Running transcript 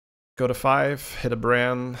Go to 5, hit a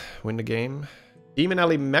Brann, win the game. Demon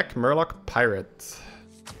Alley Mech, Murloc, Pirate.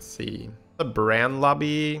 Let's see. The Brann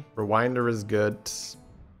lobby. Rewinder is good.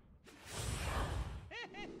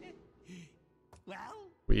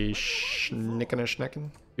 We schnicken and schnacken.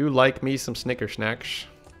 You like me some snicker snacks.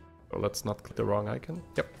 Oh, let's not click the wrong icon.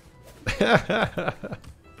 Yep.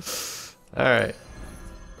 Alright.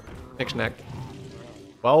 Snick snack.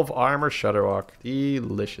 12 armor Shudderwock.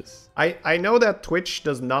 Delicious. I know that Twitch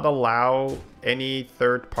does not allow any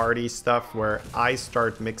third-party stuff where I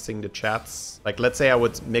start mixing the chats. Like, let's say I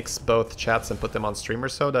would mix both chats and put them on stream or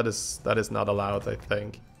so. That is not allowed, I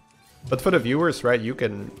think. But for the viewers, right, you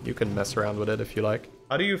can mess around with it if you like.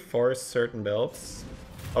 How do you force certain builds?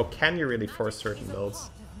 Oh, can you really force certain builds?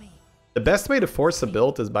 The best way to force a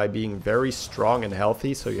build is by being very strong and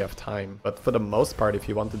healthy so you have time. But for the most part, if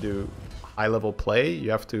you want to do high-level play, you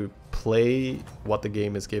have to play what the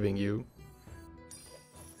game is giving you.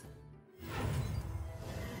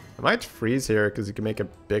 I might freeze here because you can make a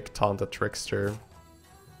big taunt at Trickster.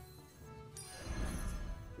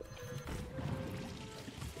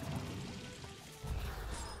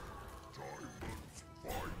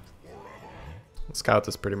 Scout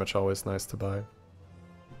is pretty much always nice to buy.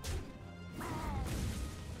 I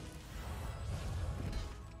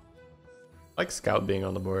like Scout being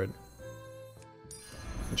on the board.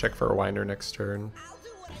 And check for a Winder next turn.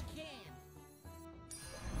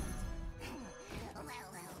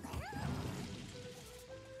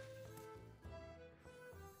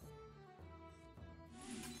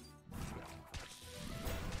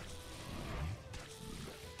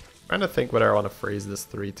 Trying to think whether I want to freeze this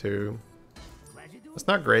 3-2. It's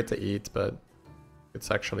not great to eat, but it's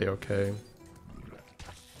actually okay.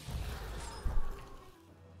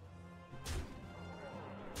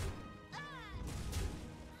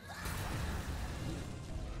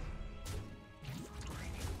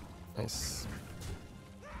 Nice.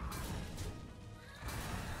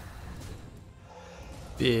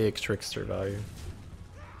 Big Trickster value.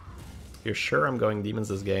 You're sure I'm going demons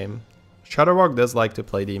this game? Shudderwock does like to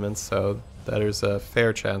play demons, so there's a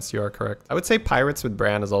fair chance you are correct. I would say Pirates with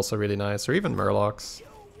Brann is also really nice, or even Murlocs.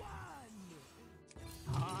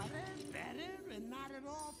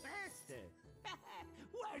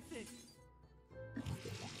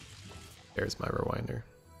 There's my Rewinder.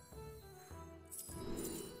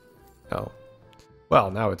 Oh. Well,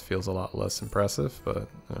 now it feels a lot less impressive, but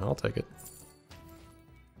I'll take it.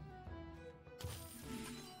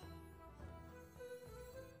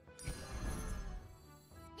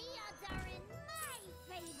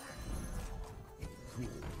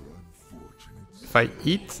 If I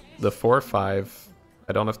eat the 4-5,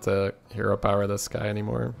 I don't have to hero power this guy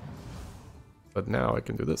anymore. But now I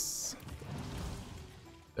can do this.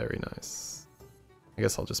 Very nice. I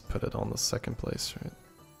guess I'll just put it on the second place, right?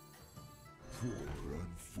 Poor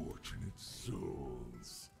unfortunate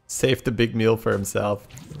souls. Save the big meal for himself.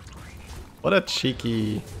 What a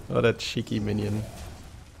cheeky minion.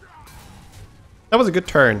 That was a good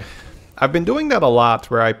turn. I've been doing that a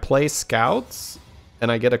lot where I play scouts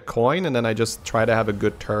and I get a coin and then I just try to have a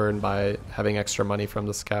good turn by having extra money from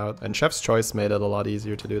the scout. And Chef's Choice made it a lot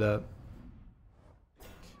easier to do that.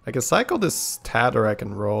 I can cycle this Tad or I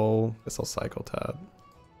can roll. I guess I'll cycle Tad.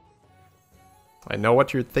 I know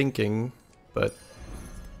what you're thinking, but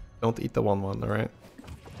don't eat the 1-1, alright?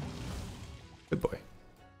 Good boy.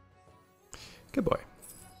 Good boy.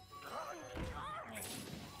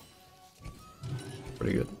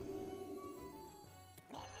 Pretty good.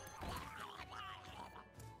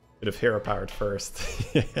 Could have hero powered first.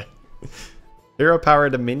 Hero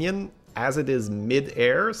power the minion as it is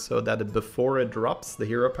mid-air, so that before it drops, the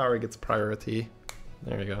hero power gets priority.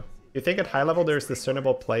 There you go. You think at high level there's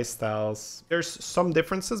discernible playstyles? There's some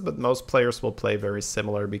differences, but most players will play very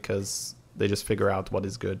similar because they just figure out what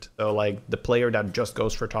is good. So like the player that just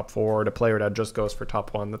goes for top 4, the player that just goes for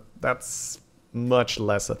top 1, that's much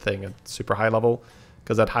less a thing at super high level.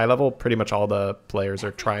 Because at high level, pretty much all the players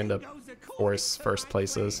are trying to force first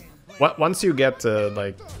places. Once you get to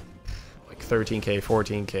like 13k,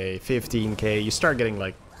 14k, 15k, you start getting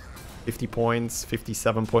like 50 points,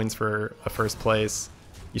 57 points for a first place.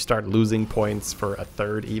 You start losing points for a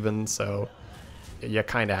third even, so you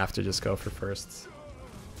kind of have to just go for firsts.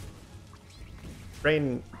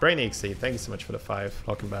 Brain ixxdeee, thank you so much for the 5.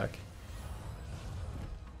 Welcome back.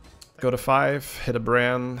 Go to 5, hit a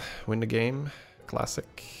Brann, win the game.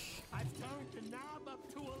 Classic.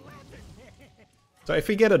 So if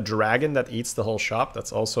we get a dragon that eats the whole shop,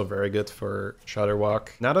 that's also very good for Shudderwock.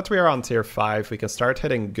 Now that we are on tier 5, we can start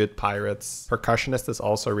hitting good pirates. Percussionist is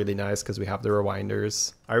also really nice because we have the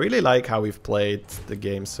rewinders. I really like how we've played the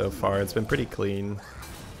game so far. It's been pretty clean.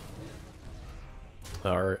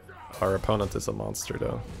 Our opponent is a monster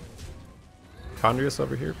though. Chondrius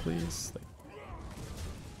over here, please.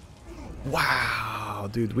 Wow,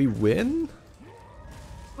 dude, we win?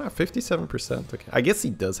 Wow, 57%. Okay, I guess he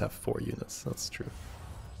does have 4 units. That's true.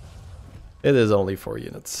 It is only 4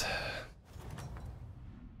 units.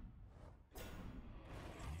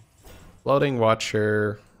 Floating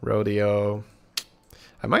Watcher, Rodeo.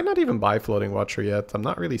 I might not even buy Floating Watcher yet. I'm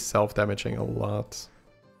not really self-damaging a lot.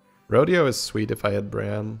 Rodeo is sweet if I had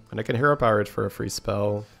Brann, and I can hero power it for a free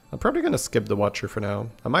spell. I'm probably gonna skip the Watcher for now.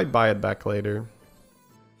 I might buy it back later.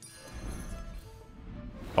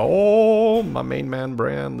 Oh, my main man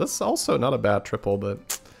Brann. This is also not a bad triple,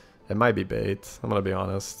 but it might be bait. I'm gonna be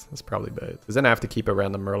honest. It's probably bait. Because then I have to keep a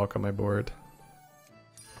random Murloc on my board.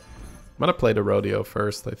 I'm gonna play the Rodeo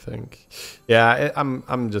first, I think. Yeah,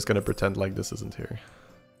 I'm just gonna pretend like this isn't here.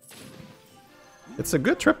 It's a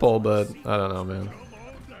good triple, but I don't know, man.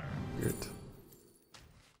 Weird.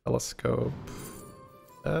 Telescope.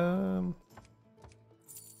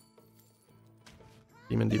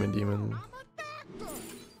 Demon.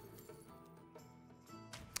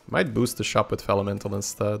 Might boost the shop with Felemental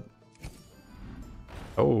instead.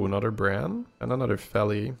 Oh, another Brann and another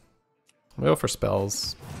Feli. I'll go for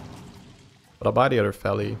spells. But I'll buy the other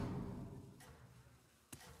Feli.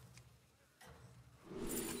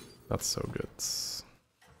 That's so good.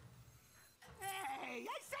 Hey,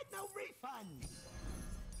 I said no refund.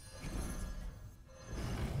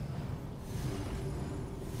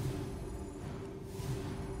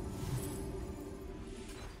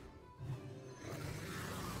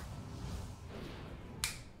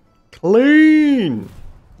 Clean!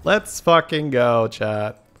 Let's fucking go,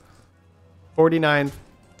 chat.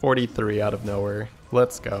 49-43 out of nowhere.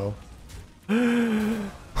 Let's go.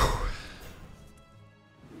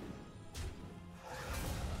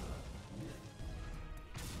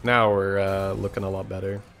 Now we're looking a lot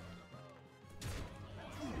better.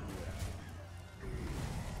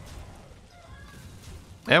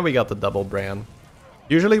 And we got the double Brann.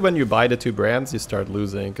 Usually when you buy the 2 Branns, you start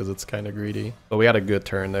losing because it's kind of greedy. But we had a good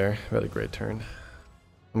turn there. We had a great turn.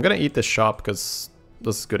 I'm going to eat this shop because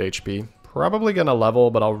this is good HP. Probably going to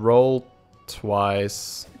level, but I'll roll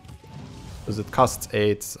twice. Because it costs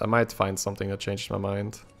 8. I might find something that changed my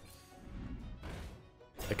mind.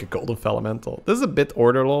 Like a Golden Felemental. This is a bit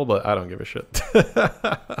orderable, but I don't give a shit.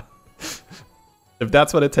 If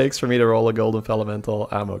that's what it takes for me to roll a Golden Felemental,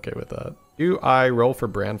 I'm okay with that. Do I roll for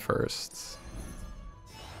Brann first?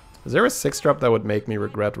 Is there a 6-drop that would make me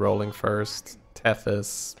regret rolling first?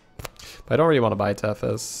 Tethys. But I don't really want to buy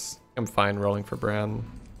Tethys. I'm fine rolling for Brann.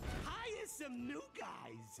 Hire some new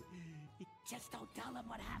guys. Just don't tell them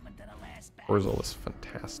what happened to the last batch. Urzel is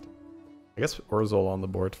fantastic. I guess Urzel on the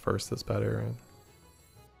board first is better, right?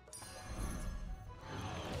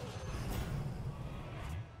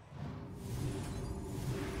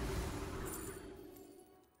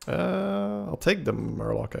 I'll take the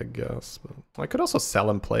Murloc, I guess. But I could also sell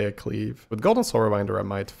and play a Cleave. With Golden Soul Rewinder, I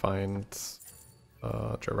might find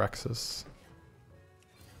Jaraxxus.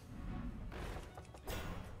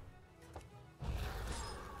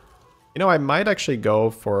 You know, I might actually go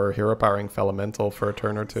for Hero Powering Felemental for a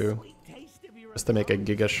turn or two. Just to make a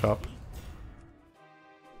Giga Shop.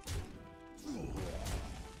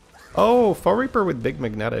 Oh, Foe Reaper with big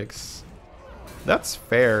magnetics. That's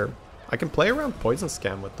fair. I can play around Poison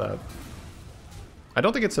Scam with that. I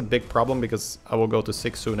don't think it's a big problem because I will go to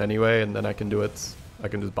 6 soon anyway, and then I can do it. I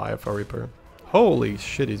can just buy a Foe Reaper. Holy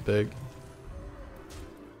shit, he's big.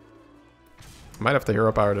 I might have to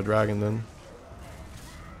Hero Power the dragon then.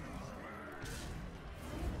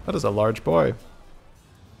 That is a large boy.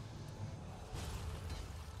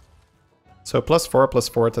 So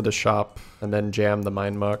 +4/+4 to the shop, and then jam the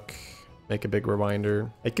Mind Muck. Make a big Rewinder.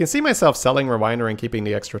 I can see myself selling Rewinder and keeping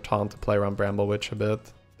the extra taunt to play around Bramble Witch a bit.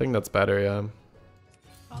 I think that's better, yeah.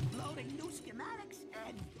 Uploading new schematics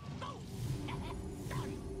and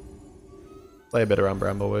Play a bit around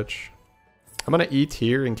Bramble Witch. I'm gonna eat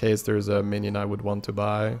here in case there's a minion I would want to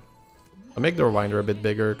buy. I'll make the Rewinder a bit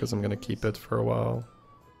bigger because I'm gonna keep it for a while.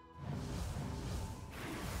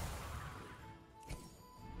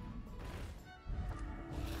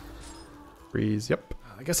 Freeze, yep.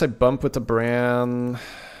 I guess I bump with the Brann.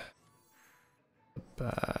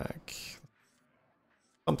 Back.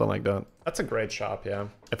 Something like that. That's a great shop, yeah.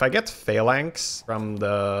 If I get Phalanx from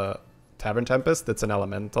the Tavern Tempest, it's an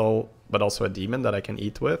elemental, but also a demon that I can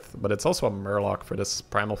eat with. But it's also a Murloc for this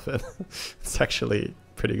Primal Fin. It's actually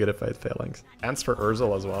pretty good if I had Phalanx. Ants for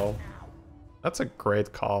Urzel as well. That's a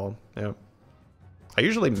great call, yeah. I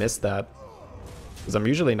usually miss that, because I'm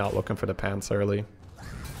usually not looking for the pants early.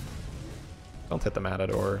 Don't hit the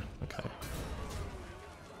Matador. Okay.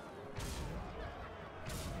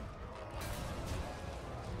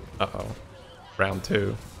 Uh-oh. Round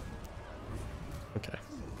 2. Okay.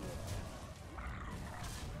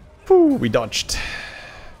 Whew, we dodged.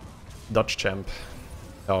 Dodge champ.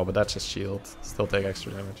 Oh, but that's just shield. Still take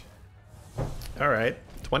extra damage. Alright,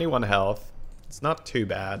 21 health. It's not too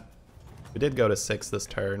bad. We did go to 6 this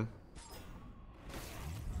turn.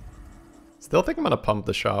 Still think I'm gonna pump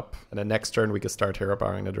the shop. And then next turn we can start hero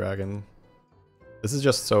powering the dragon. This is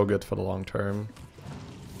just so good for the long term.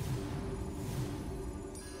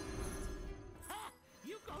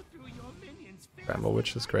 Bramble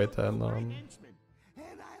Witch is great then.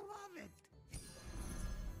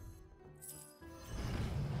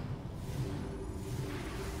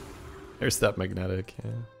 Here's that magnetic,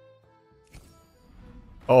 yeah.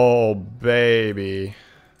 Oh, baby.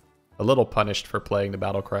 A little punished for playing the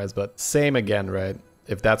battle cries, but same again, right?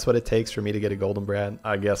 If that's what it takes for me to get a golden Brann,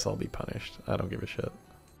 I guess I'll be punished. I don't give a shit.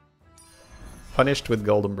 Punished with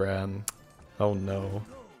golden Brann. Oh no.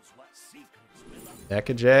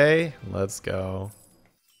 ixxdeee, let's go.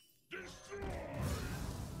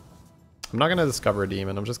 I'm not gonna discover a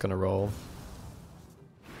demon, I'm just gonna roll.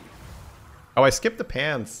 Oh, I skipped the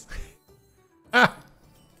pants. Ah!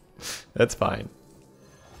 That's fine.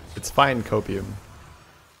 It's fine, Copium.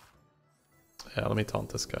 Yeah, let me taunt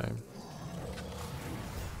this guy.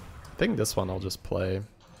 I think this one I'll just play.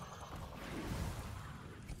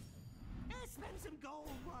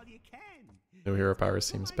 New hero power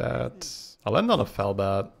seems bad. I'll end on a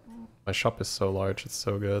Felbat. My shop is so large, it's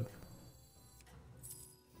so good.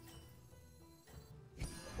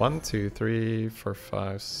 1, 2, 3, 4,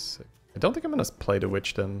 5, 6. I don't think I'm gonna play the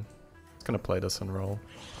witch then. I'm just gonna play this and roll.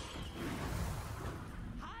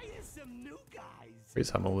 Freeze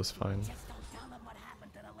Hummel is fine.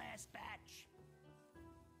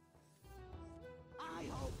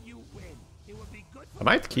 I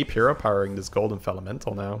might keep hero powering this Golden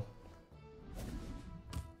Felemental now.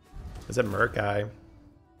 Is it Murkai?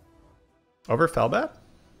 Over Felbat?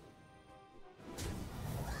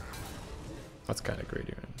 That's kind of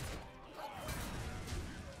greedy,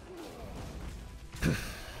 right?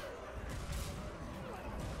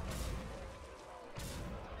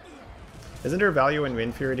 Isn't there value in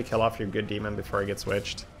Wind Fury to kill off your good demon before it gets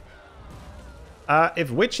witched? If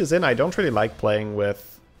Witch is in, I don't really like playing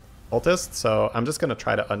with Ultist, so I'm just going to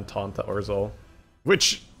try to untaunt the Urzel.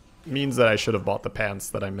 Which means that I should have bought the pants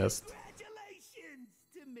that I missed.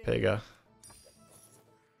 Pega.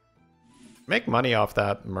 Make money off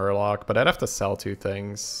that Murloc, but I'd have to sell 2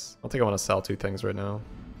 things. I don't think I want to sell 2 things right now.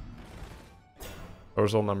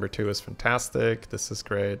 Urzel number 2 is fantastic. This is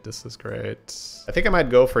great. This is great. I think I might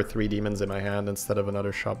go for 3 demons in my hand instead of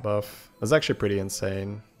another shop buff. That's actually pretty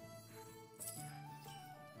insane.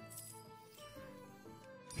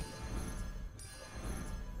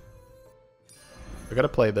 I gotta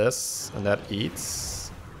play this, and that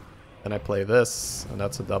eats. Then I play this, and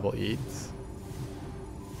that's a double eat.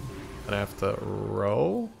 And I have to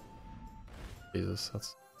roll. Jesus,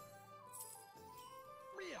 that's...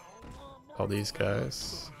 all these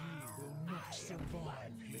guys.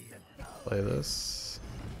 Play this.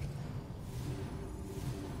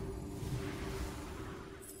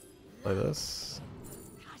 Play this.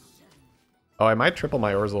 Oh, I might triple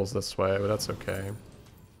my Urzels this way, but that's okay.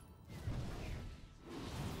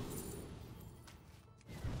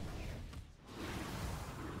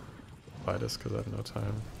 Buy this because I have no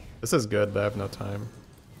time. This is good, but I have no time.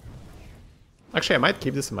 Actually, I might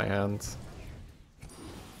keep this in my hand.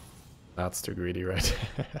 That's too greedy, right?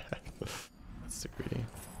 That's too greedy.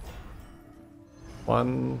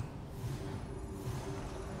 1,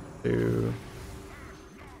 2,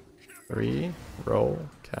 3. Roll.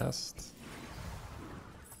 Cast.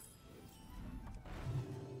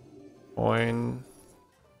 Coin.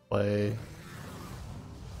 Play.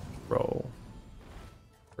 Roll.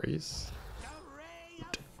 Freeze.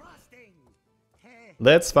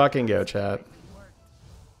 Let's fucking go, chat.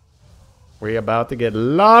 We're about to get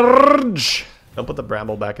large. Don't put the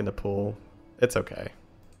Bramble back in the pool. It's okay.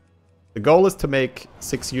 The goal is to make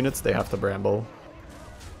 6 units. They have to Bramble.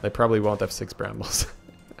 They probably won't have 6 Brambles.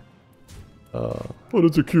 Oh,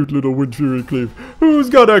 it's a cute little Wind Fury Cleave. Who's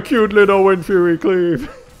got a cute little Wind Fury Cleave?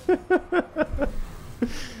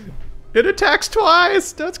 It attacks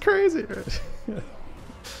twice. That's crazy.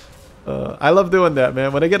 I love doing that,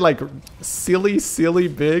 man. When I get like silly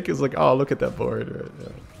big, it's like, oh, look at that board. Right? Yeah.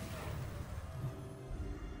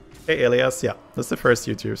 Hey, Elias. Yeah, that's the first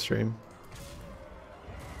YouTube stream.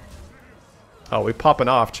 Oh, we popping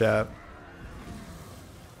off, chat.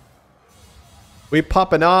 We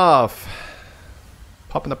popping off.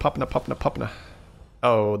 Popping.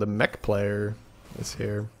 Oh, the mech player is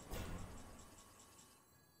here.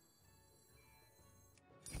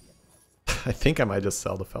 I think I might just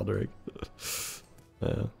sell the Feldrig.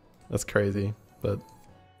 Yeah, that's crazy, but...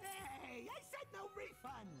 Hey, I said no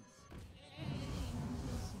refunds.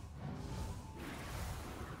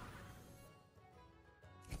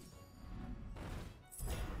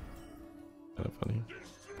 Kind of funny.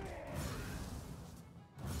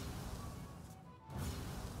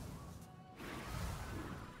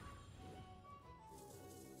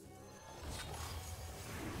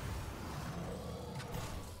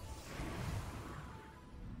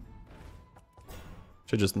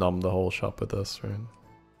 Should just numb the whole shop with this, right?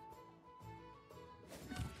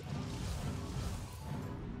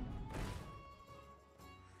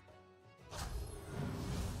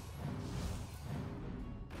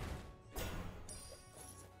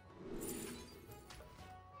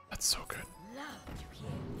 That's so good.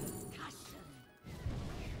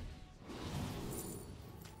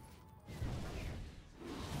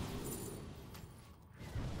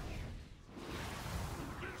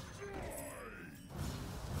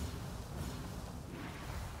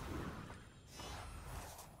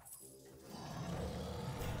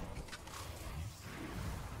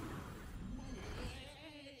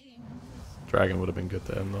 Dragon would have been good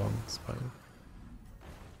to end on, it's fine.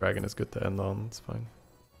 Dragon is good to end on, it's fine.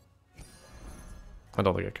 I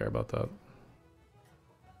don't think I care about that.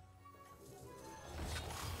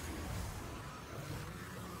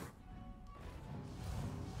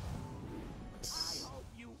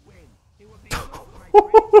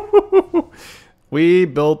 We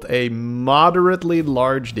built a moderately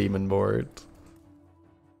large demon board.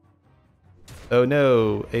 Oh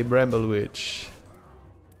no, a Bramble Witch.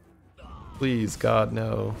 Please, God,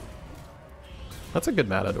 no. That's a good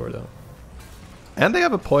Matador, though. And they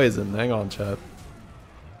have a poison. Hang on, chat.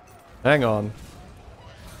 Hang on.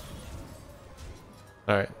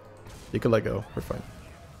 Alright. You can let go. We're fine.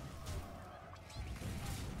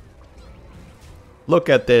 Look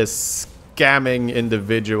at this scamming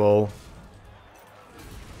individual.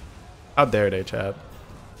 How dare they, chat?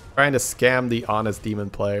 Trying to scam the honest demon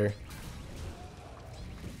player.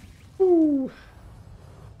 Woo.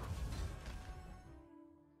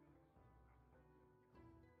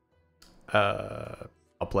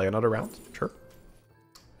 I'll play another round, sure.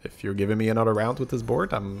 If you're giving me another round with this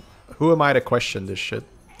board, who am I to question this shit?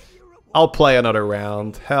 I'll play another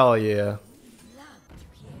round, hell yeah.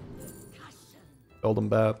 Golden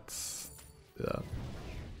bats, yeah.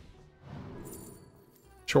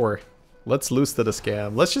 Sure, let's loose to the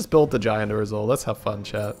scam. Let's just build the giant Urzel, let's have fun,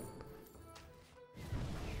 chat.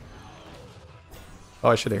 Oh,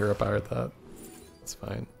 I should have hero powered that. That's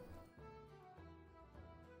fine.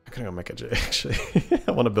 I'm gonna go make a J, actually.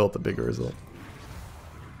 I want to build the big Urzel.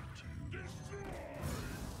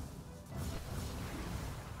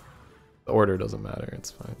 The order doesn't matter,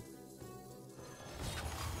 it's fine.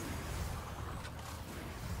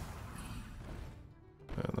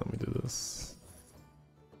 And let me do this.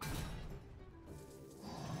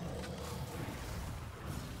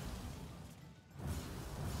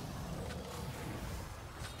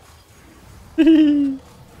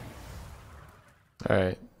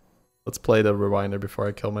 Alright. Let's play the rewinder before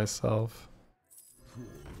I kill myself.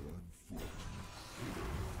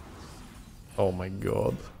 Oh my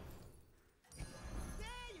god.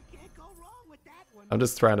 I'm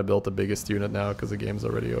just trying to build the biggest unit now because the game's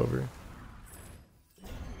already over.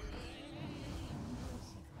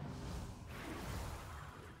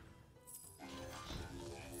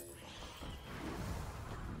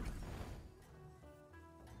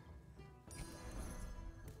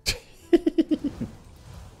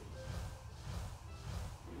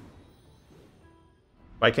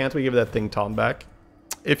 Why can't we give that thing taunt back?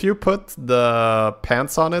 If you put the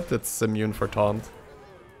pants on it, it's immune for taunt.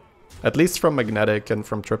 At least from magnetic and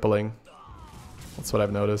from tripling. That's what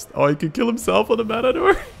I've noticed. Oh, he could kill himself on the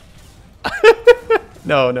Matador?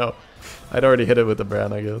 No, no. I'd already hit it with the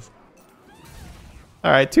Brann, I guess.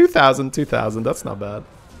 Alright, 2,000, 2,000. That's not bad.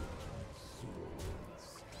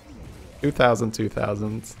 2,000,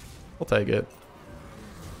 2,000. We'll take it.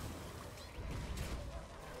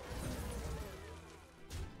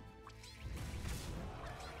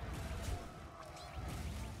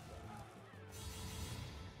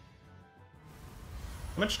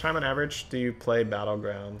 How much time on average do you play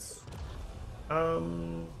Battlegrounds?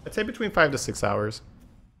 I'd say between 5 to 6 hours.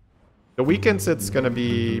 The weekends it's gonna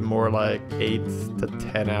be more like 8 to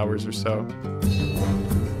 10 hours or so.